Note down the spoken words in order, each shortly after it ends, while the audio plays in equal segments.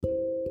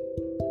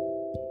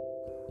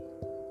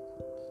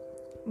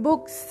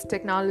books,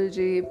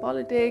 technology,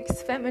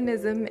 politics,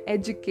 feminism,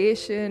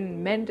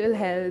 education, mental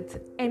health,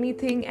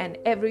 anything and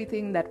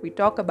everything that we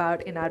talk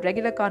about in our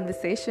regular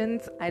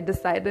conversations. I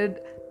decided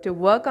to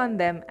work on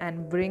them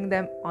and bring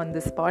them on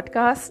this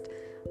podcast.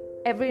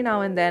 Every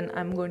now and then,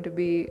 I'm going to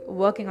be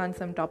working on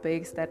some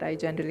topics that I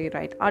generally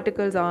write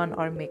articles on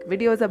or make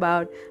videos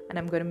about, and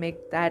I'm going to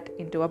make that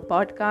into a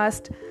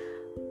podcast.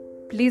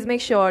 Please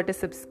make sure to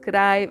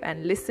subscribe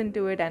and listen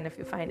to it. And if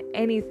you find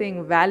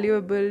anything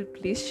valuable,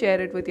 please share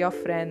it with your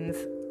friends.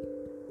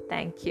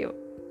 Thank you.